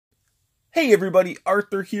Hey everybody,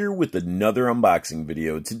 Arthur here with another unboxing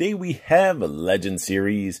video. Today we have a Legend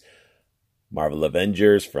series, Marvel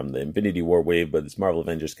Avengers from the Infinity War wave, but it's Marvel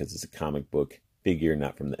Avengers because it's a comic book figure,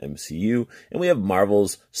 not from the MCU. And we have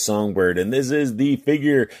Marvel's Songbird, and this is the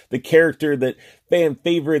figure, the character that fan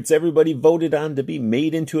favorites, everybody voted on to be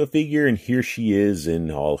made into a figure, and here she is in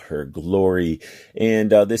all her glory.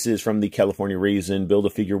 And this is from the California Raisin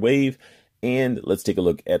Build-A-Figure wave, and let's take a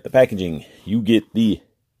look at the packaging. You get the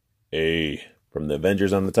A from the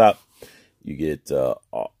Avengers on the top. You get,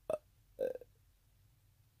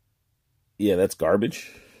 yeah, that's garbage.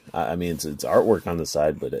 I mean, it's artwork on the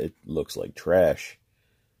side, but it looks like trash.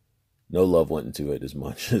 No love went into it as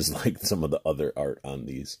much as like some of the other art on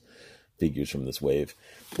these figures from this wave.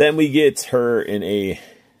 Then we get her in a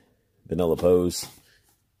vanilla pose.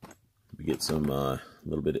 We get some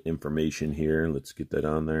little bit of information here. Let's get that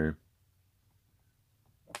on there.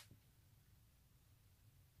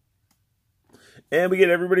 And we get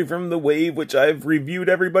everybody from the wave, which I've reviewed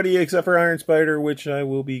everybody except for Iron Spider, which I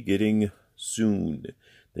will be getting soon.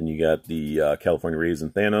 Then you got the California Raisin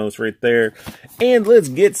Thanos right there. And let's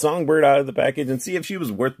get Songbird out of the package and see if she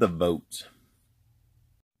was worth the vote.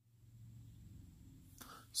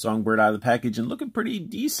 Songbird out of the package and looking pretty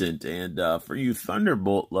decent. And for you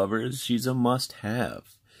Thunderbolt lovers, she's a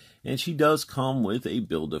must-have. And she does come with a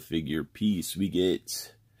Build-A-Figure piece. We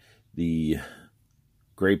get the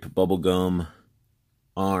grape bubblegum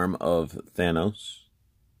arm of Thanos.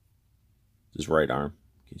 His right arm,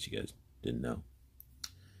 in case you guys didn't know.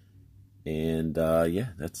 And yeah,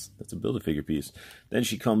 that's a Build-A-Figure piece. Then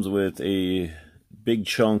she comes with a big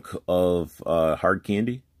chunk of hard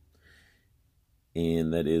candy,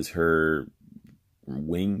 and that is her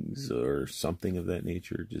wings or something of that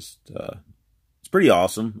nature. Just it's pretty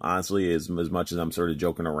awesome, honestly. As much as I'm sort of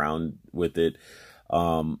joking around with it,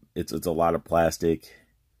 it's a lot of plastic.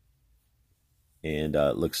 And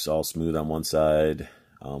it looks all smooth on one side,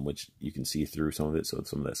 which you can see through some of it. So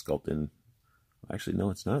some of that sculpting. Actually, no,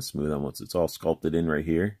 it's not smooth on once. It's all sculpted in right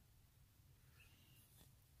here.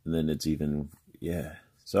 And then it's even, yeah.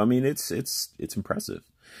 So I mean, it's impressive.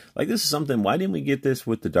 Like, this is something. Why didn't we get this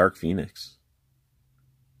with the Dark Phoenix?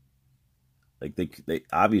 Like, they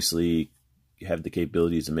obviously have the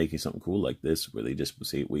capabilities of making something cool like this, where they just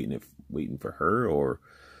was waiting for her, or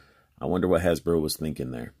I wonder what Hasbro was thinking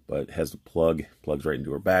there. But it has the plugs right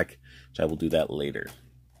into her back, which I will do that later.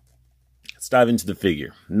 Let's dive into the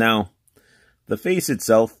figure. Now, the face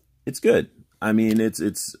itself, it's good. I mean,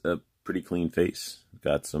 it's a pretty clean face.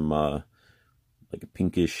 Got some like a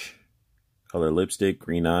pinkish color lipstick,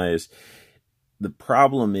 green eyes. The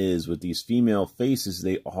problem is with these female faces,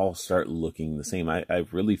 they all start looking the same. I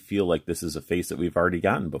really feel like this is a face that we've already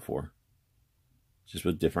gotten before, just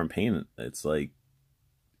with different paint. It's like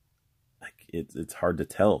it's hard to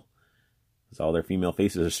tell, because all their female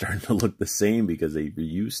faces are starting to look the same because they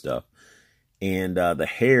reuse stuff. And the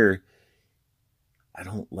hair, I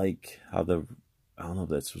don't like how I don't know if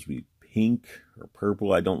that's supposed to be pink or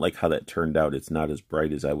purple. I don't like how that turned out. It's not as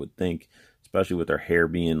bright as I would think, especially with her hair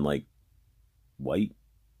being like white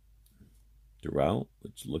throughout,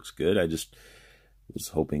 which looks good. I just was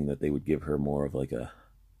hoping that they would give her more of like a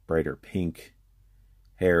brighter pink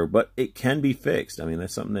hair, but it can be fixed. I mean,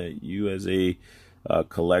 that's something that you as a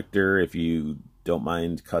collector, if you don't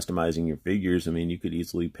mind customizing your figures, I mean, you could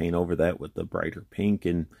easily paint over that with the brighter pink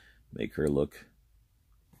and make her look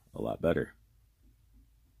a lot better.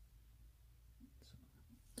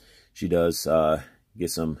 She does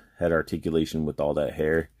get some head articulation with all that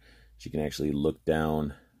hair. She can actually look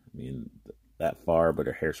down, I mean, that far, but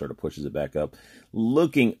her hair sort of pushes it back up.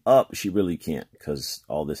 Looking up, she really can't, because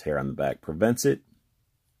all this hair on the back prevents it.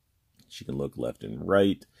 She can look left and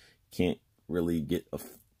right. Can't really get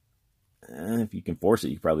if you can force it,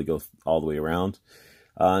 you can probably go all the way around.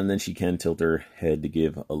 And then she can tilt her head to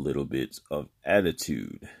give a little bit of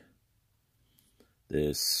attitude.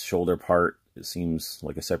 This shoulder part, it seems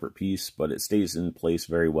like a separate piece, but it stays in place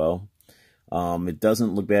very well. It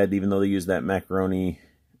doesn't look bad, even though they use that macaroni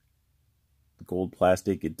gold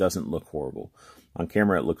plastic. It doesn't look horrible. On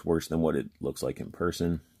camera, it looks worse than what it looks like in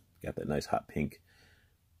person. Got that nice hot pink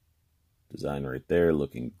design right there,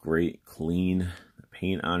 looking great, clean. The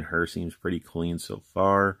paint on her seems pretty clean so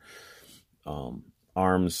far.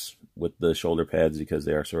 Arms with the shoulder pads, because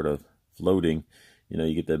they are sort of floating, you know,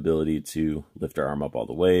 you get the ability to lift her arm up all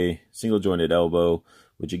the way. Single jointed elbow,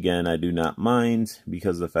 which again, I do not mind,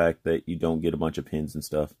 because of the fact that you don't get a bunch of pins and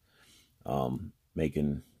stuff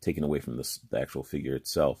taken away from the actual figure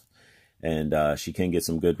itself. And she can get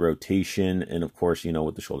some good rotation, and of course, you know,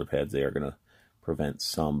 with the shoulder pads, they are going to prevent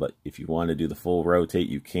some, but if you want to do the full rotate,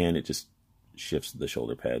 you can. It just shifts the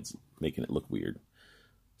shoulder pads, making it look weird.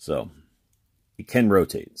 So it can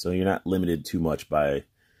rotate, so you're not limited too much by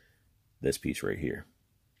this piece right here.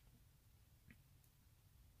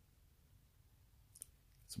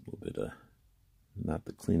 It's a little bit of not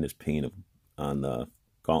the cleanest paint on the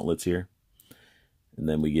gauntlets here. And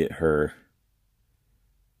then we get her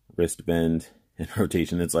wrist bend and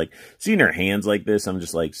rotation. It's like, seeing her hands like this, I'm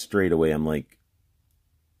just like, straight away, I'm like,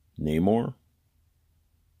 Namor?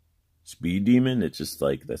 Speed Demon? It's just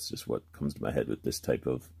like, that's just what comes to my head with this type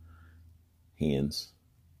of hands.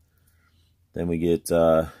 Then we get,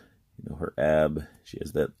 her ab. She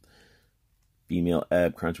has that female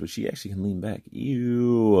ab crunch, but she actually can lean back.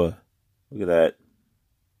 Ew. Look at that.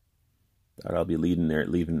 Thought I'll be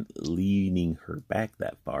leaning her back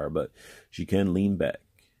that far, but she can lean back.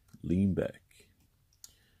 Lean back.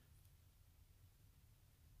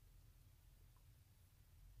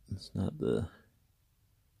 It's not the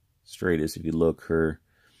straightest. If you look, her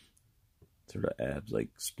sort of abs like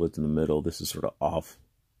split in the middle. This is sort of off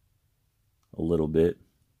a little bit,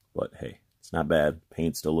 but hey, it's not bad.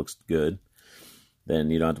 Paint still looks good. Then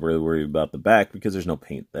you don't have to really worry about the back because there's no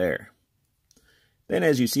paint there. Then,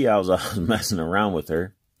 as you see, I was messing around with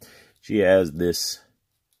her. She has this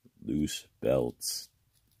loose belt.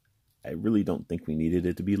 I really don't think we needed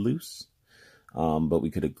it to be loose, but we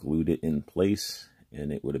could have glued it in place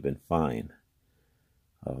and it would have been fine.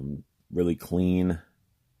 Really clean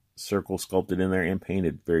circle sculpted in there and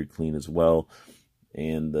painted very clean as well.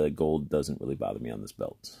 And the gold doesn't really bother me on this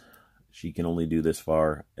belt. She can only do this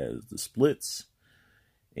far as the splits.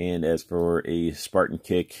 And as for a Spartan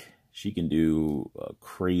kick, she can do a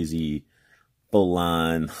crazy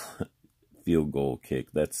full-on field goal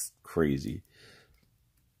kick. That's crazy.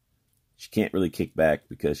 She can't really kick back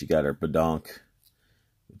because she got her badonk,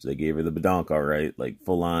 which they gave her the badonk all right. Like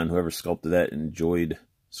full-on, whoever sculpted that enjoyed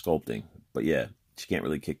sculpting. But yeah, she can't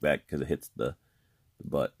really kick back because it hits the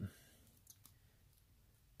butt.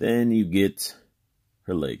 Then you get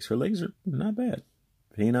her legs. Her legs are not bad.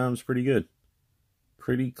 Paint on them's pretty good.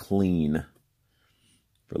 Pretty clean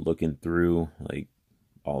for looking through like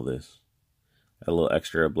all this. Got a little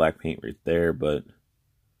extra black paint right there, but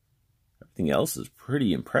everything else is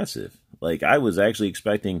pretty impressive. Like, I was actually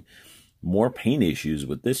expecting more paint issues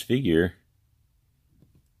with this figure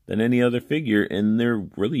than any other figure, and there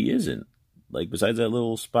really isn't. Like, besides that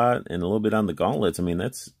little spot and a little bit on the gauntlets, I mean,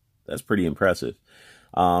 that's pretty impressive.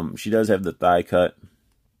 She does have the thigh cut,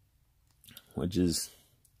 which is,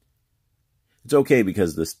 it's okay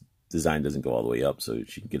because this design doesn't go all the way up, so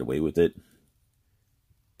she can get away with it.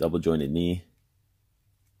 Double jointed knee,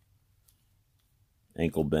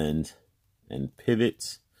 ankle bend, and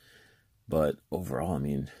pivots. But overall, I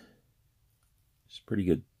mean, it's pretty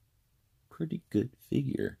good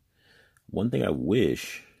figure. One thing I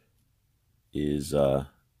wish is, I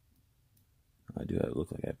do have,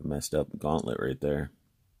 look like I have a messed up gauntlet right there.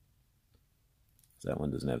 That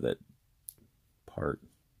one doesn't have that part.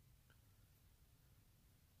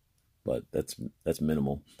 But that's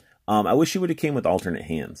minimal. I wish she would have came with alternate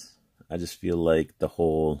hands. I just feel like the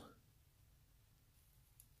whole,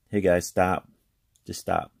 hey guys, stop. Just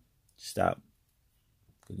stop. Just stop.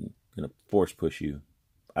 I'm gonna force push you.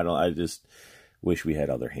 I just wish we had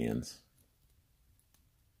other hands.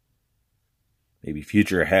 Maybe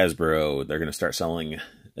future Hasbro, they're gonna start selling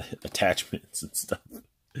attachments and stuff.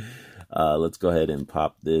 Let's go ahead and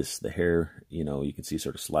pop this. The hair, you can see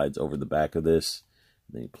sort of slides over the back of this.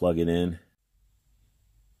 Then you plug it in.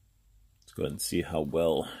 Let's go ahead and see how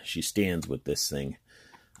well she stands with this thing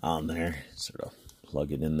on there. Sort of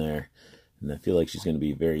plug it in there. And I feel like she's going to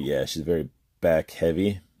be she's very back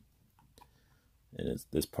heavy. And it's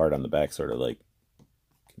this part on the back sort of like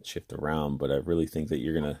can shift around. But I really think that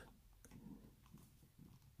you're going to,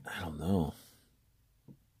 I don't know.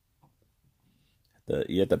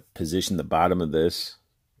 You have to position the bottom of this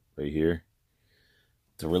right here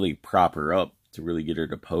to really prop her up, to really get her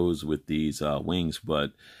to pose with these wings.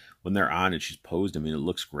 But when they're on and she's posed, I mean, it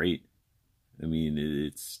looks great. I mean,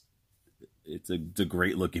 it's a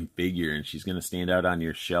great looking figure, and she's going to stand out on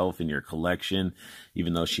your shelf in your collection,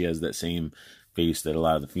 even though she has that same face that a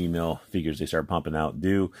lot of the female figures they start pumping out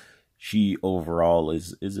do. She overall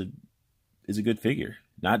is a good figure.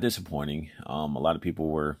 Not disappointing. A lot of people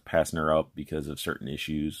were passing her up because of certain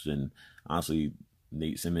issues, and honestly,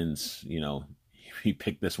 Nate Simmons, he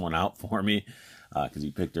picked this one out for me because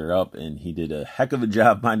he picked her up, and he did a heck of a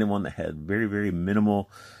job finding one that had very, very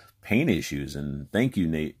minimal paint issues. And thank you,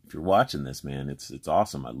 Nate, if you're watching this, man. It's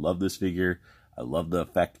awesome. I love this figure. I love the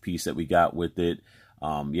effect piece that we got with it.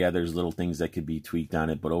 Yeah, there's little things that could be tweaked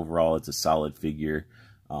on it, but overall, it's a solid figure.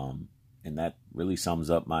 And that really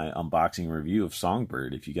sums up my unboxing review of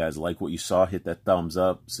Songbird. If you guys like what you saw, hit that thumbs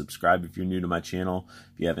up. Subscribe if you're new to my channel.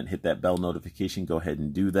 If you haven't hit that bell notification, go ahead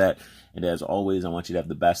and do that. And as always, I want you to have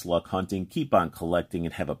the best luck hunting. Keep on collecting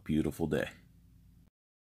and have a beautiful day.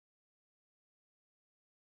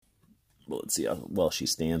 Well, let's see how well she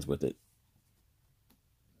stands with it.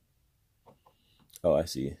 Oh, I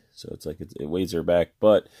see. So it's like it weighs her back,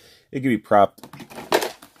 but it can be propped